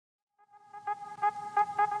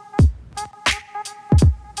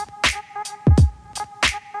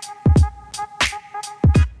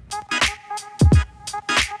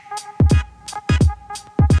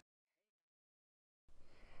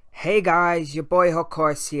Hey guys, your boy Hook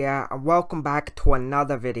Horse here, and welcome back to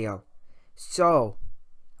another video. So,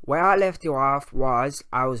 where I left you off was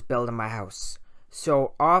I was building my house.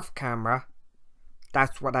 So, off camera,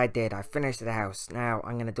 that's what I did. I finished the house. Now,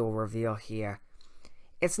 I'm going to do a reveal here.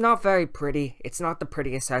 It's not very pretty. It's not the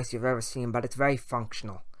prettiest house you've ever seen, but it's very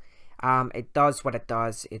functional. It does what it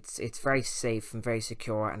does. It's very safe and very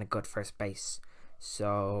secure and a good first base.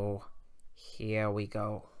 So, here we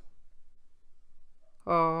go.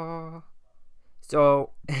 Oh, so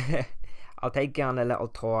I'll take you on a little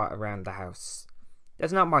tour around the house.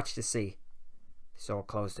 There's not much to see, so I'll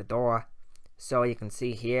close the door. So you can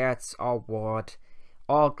see here it's all wood,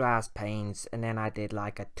 all glass panes, and then I did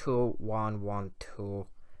like a 2-1-1-2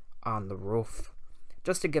 on the roof,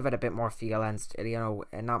 just to give it a bit more feel and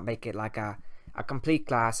and not make it like a complete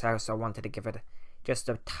glass house. I wanted to give it just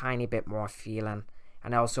a tiny bit more feeling,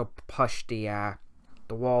 and I also pushed the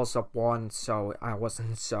walls up one so I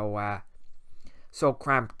wasn't so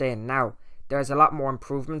cramped in. Now there's a lot more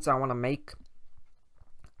improvements I want to make.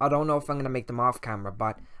 I don't know if I'm going to make them off camera,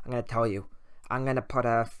 but I'm going to tell you. I'm going to put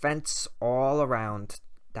a fence all around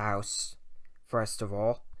the house first of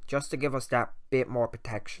all, just to give us that bit more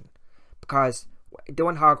protection, because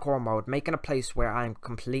doing hardcore mode, making a place where I'm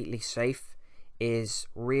completely safe is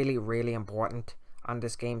really important on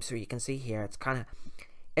this game. So you can see here it's kind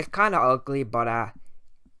of ugly, but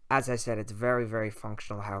as I said, it's very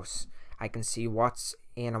functional house. I can see what's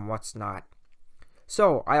in and what's not.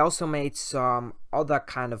 So I also made some other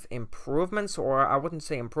kind of improvements, or I wouldn't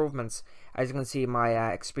say improvements. As you can see,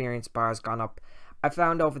 my experience bar has gone up. I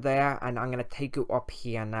found over there, and I'm going to take you up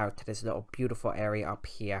here now to this little beautiful area up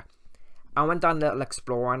here. I went on a little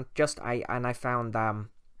exploring, I found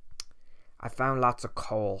lots of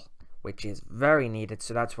coal, which is very needed.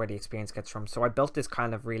 So that's where the experience gets from. So I built this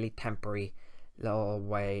kind of really temporary little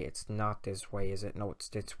way. It's not this way, is it? No, it's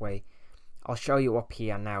this way. I'll show you up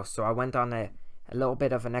here now. So I went on a little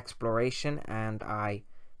bit of an exploration, and I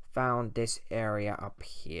found this area up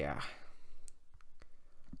here.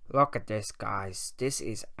 Look at this, guys. This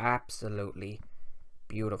is absolutely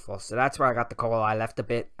beautiful. So that's where I got the coal. I left a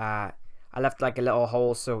bit I left like a little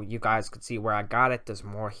hole so you guys could see where I got it. There's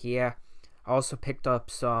more here. I also picked up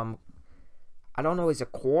some, I don't know, is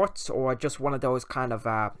it quartz or just one of those kind of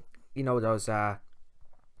you know, those what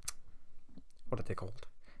are they called?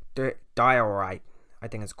 Diorite. I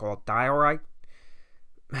think it's called diorite.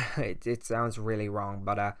 it sounds really wrong,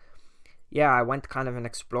 but yeah, I went kind of an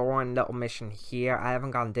exploring little mission here. I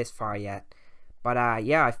haven't gone this far yet, but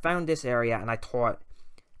yeah, I found this area, and I thought,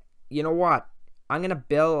 you know what, I'm gonna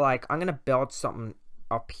build something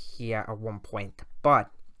up here at one point. But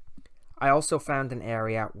I also found an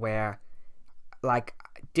area where, like,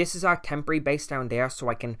 this is our temporary base down there, so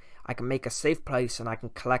I can make a safe place, and I can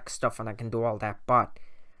collect stuff, and I can do all that. But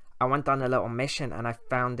I went on a little mission, and I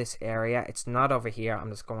found this area. It's not over here. I'm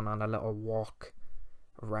just going on a little walk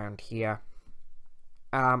around here.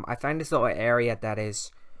 I found this little area that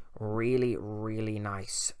is really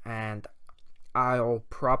nice, and I'll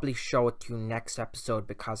probably show it to you next episode,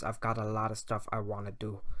 because I've got a lot of stuff I want to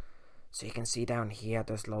do. So you can see down here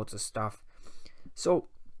there's loads of stuff. So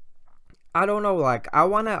I don't know, like, I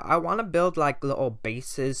wanna build like little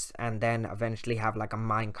bases, and then eventually have like a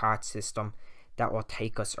minecart system that will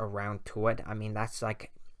take us around to it. I mean, that's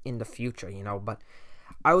like in the future, you know. But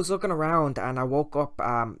I was looking around, and I woke up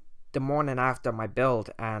the morning after my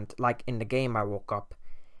build, and like in the game I woke up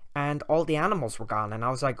and all the animals were gone, and I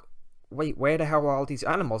was like, wait, where the hell are all these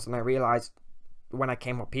animals? And I realized when I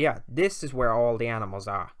came up here, this is where all the animals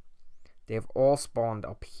are. They've all spawned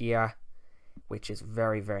up here, which is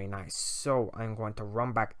very nice. So I'm going to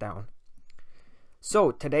run back down.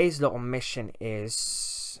 So today's little mission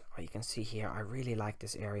is, you can see here, I really like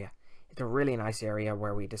this area. It's a really nice area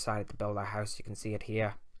where we decided to build our house. You can see it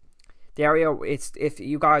here. The area, it's, if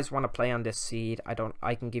you guys want to play on this seed,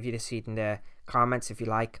 I can give you the seed in the comments if you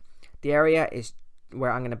like. The area is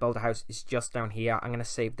where I'm going to build a house is just down here. I'm going to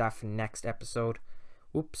save that for next episode.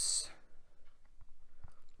 Oops.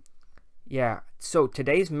 Yeah, so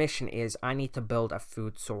today's mission is I need to build a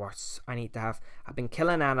food source. I've been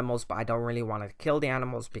killing animals, but I don't really want to kill the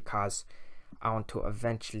animals because I want to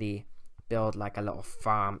eventually build like a little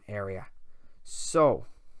farm area. So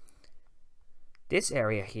this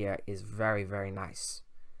area here is very nice.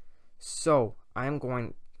 So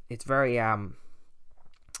it's very I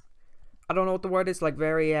don't know what the word is, like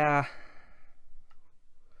very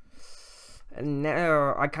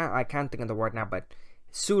no, I can't think of the word now, but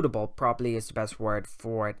suitable probably is the best word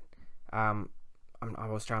for it. I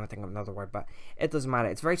was trying to think of another word, but it doesn't matter.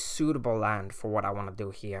 It's very suitable land for what I want to do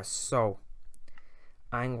here. So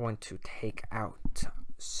I'm going to take out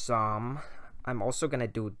I'm also gonna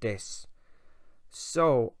do this.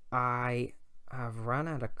 So I have run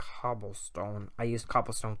out of cobblestone. I used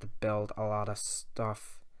cobblestone to build a lot of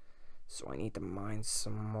stuff, so I need to mine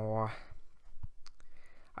some more.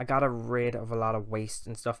 I got rid of a lot of waste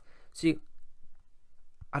and stuff. See,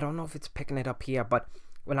 I don't know if it's picking it up here, but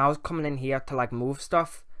when I was coming in here to like move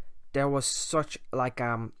stuff, there was such like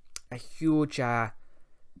a huge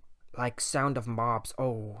like sound of mobs.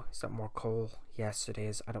 Oh, is that more coal? Yes, it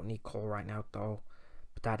is. I don't need coal right now though,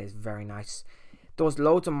 but that is very nice. There was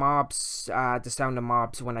loads of mobs, the sound of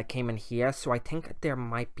mobs when I came in here, so I think there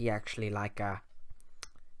might be actually like a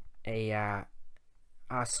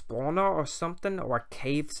spawner or something, or a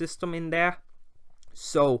cave system in there.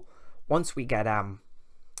 So once we get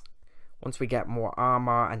more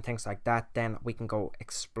armor and things like that, then we can go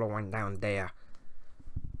exploring down there.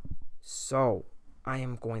 So I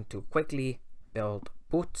am going to quickly build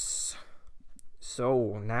boots.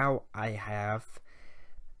 So now I have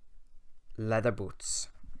leather boots,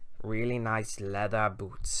 really nice leather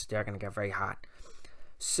boots. They're gonna get very hot.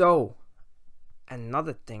 So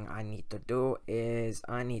another thing I need to do is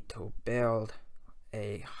I need to build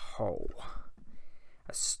a hoe,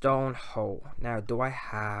 a stone hoe. Now, do I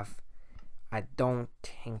have? I don't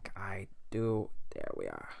think I do. There we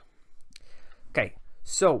are. Okay,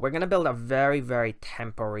 so we're gonna build a very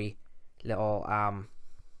temporary little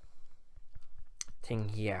thing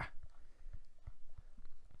here.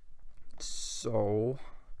 So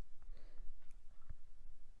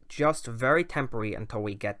just very temporary until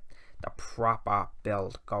we get the proper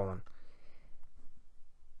build going.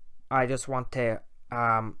 I just want to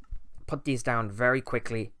put these down very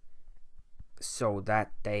quickly so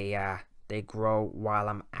that they grow while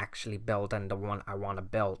I'm actually building the one I want to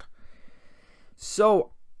build.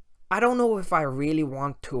 So I don't know if I really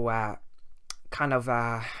want to kind of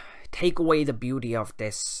take away the beauty of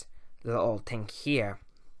this little thing here,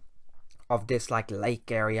 of this like lake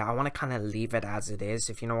area. I want to kind of leave it as it is,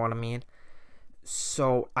 if you know what I mean.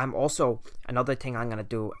 So I'm also, another thing I'm gonna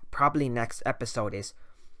do probably next episode is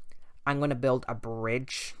I'm gonna build a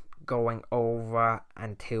bridge going over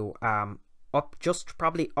until up, just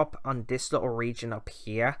probably up on this little region up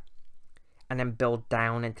here, and then build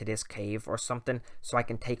down into this cave or something, so I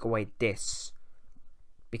can take away this,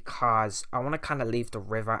 because I want to kind of leave the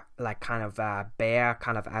river like kind of bare,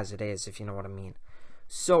 kind of as it is, if you know what I mean.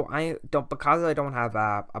 So because I don't have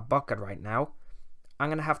a bucket right now, I'm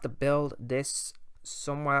gonna have to build this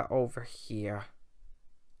somewhere over here.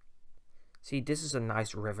 See, this is a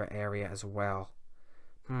nice river area as well.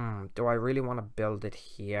 Do I really want to build it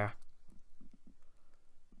here?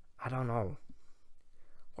 I don't know.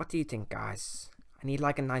 What do you think, guys? I need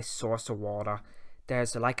like a nice source of water.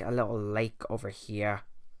 There's like a little lake over here.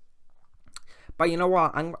 But you know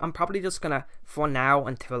what? I'm probably just gonna, for now,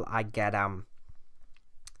 until I get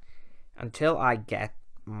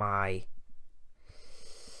my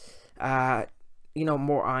you know,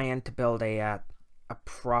 more iron to build a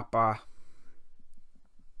proper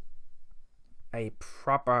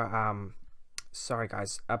sorry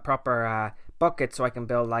guys, a proper bucket, so I can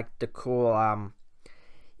build like the cool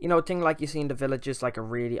you know, thing like you see in the villages. Like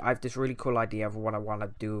I have this really cool idea of what I want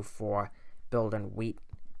to do for building wheat.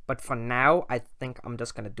 But for now, I think I'm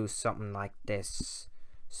just gonna do something like this.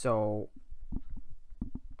 So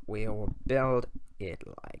we will build it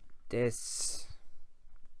like this.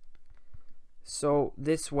 So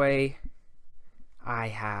this way I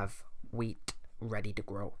have wheat ready to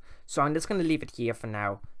grow. So I'm just gonna leave it here for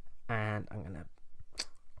now, and I'm gonna,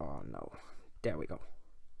 oh no, there we go.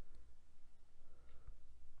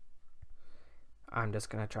 I'm just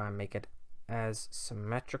gonna try and make it as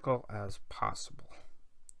symmetrical as possible.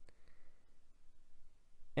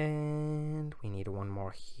 And we need one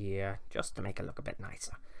more here just to make it look a bit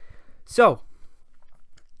nicer. So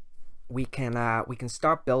we can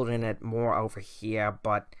start building it more over here,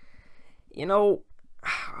 but you know,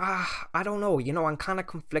 I don't know, you know, I'm kind of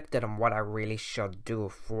conflicted on what I really should do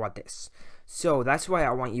for this. So that's why I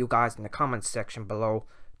want you guys in the comments section below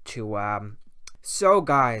to so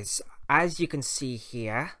guys, as you can see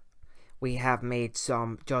here, we have made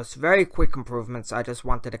some just very quick improvements. I just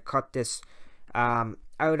wanted to cut this out.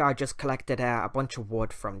 I just collected a bunch of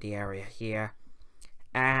wood from the area here,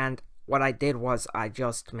 and what I did was I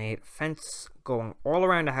just made fence going all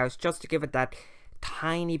around the house just to give it that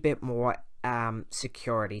tiny bit more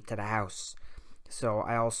security to the house. So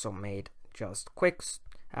I also made just quick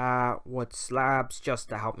wood slabs just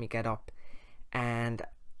to help me get up, and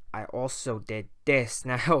I also did this.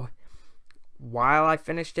 Now while I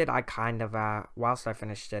finished it, I kind of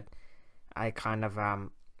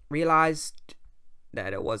realized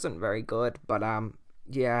that it wasn't very good, but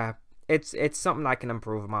yeah, it's something I can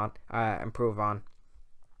improve on.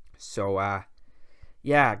 So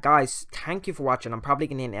yeah, guys, thank you for watching. I'm probably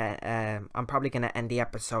gonna end the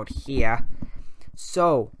episode here.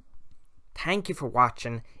 So thank you for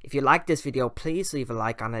watching. If you like this video, please leave a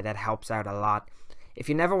like on it. That helps out a lot. If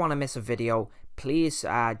you never want to miss a video, please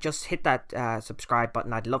just hit that subscribe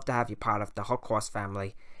button. I'd love to have you part of the Hook Horse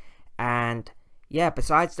family. And yeah,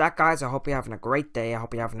 besides that, guys, I hope you're having a great day. I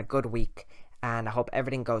hope you're having a good week, and I hope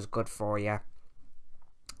everything goes good for you.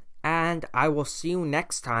 And I will see you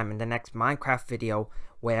next time in the next Minecraft video,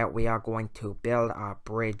 where we are going to build our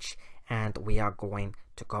bridge and we are going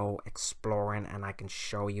to go exploring, and I can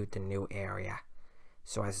show you the new area.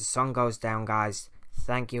 So as the sun goes down, guys,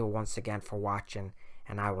 thank you once again for watching,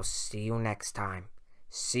 and I will see you next time.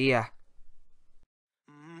 See ya.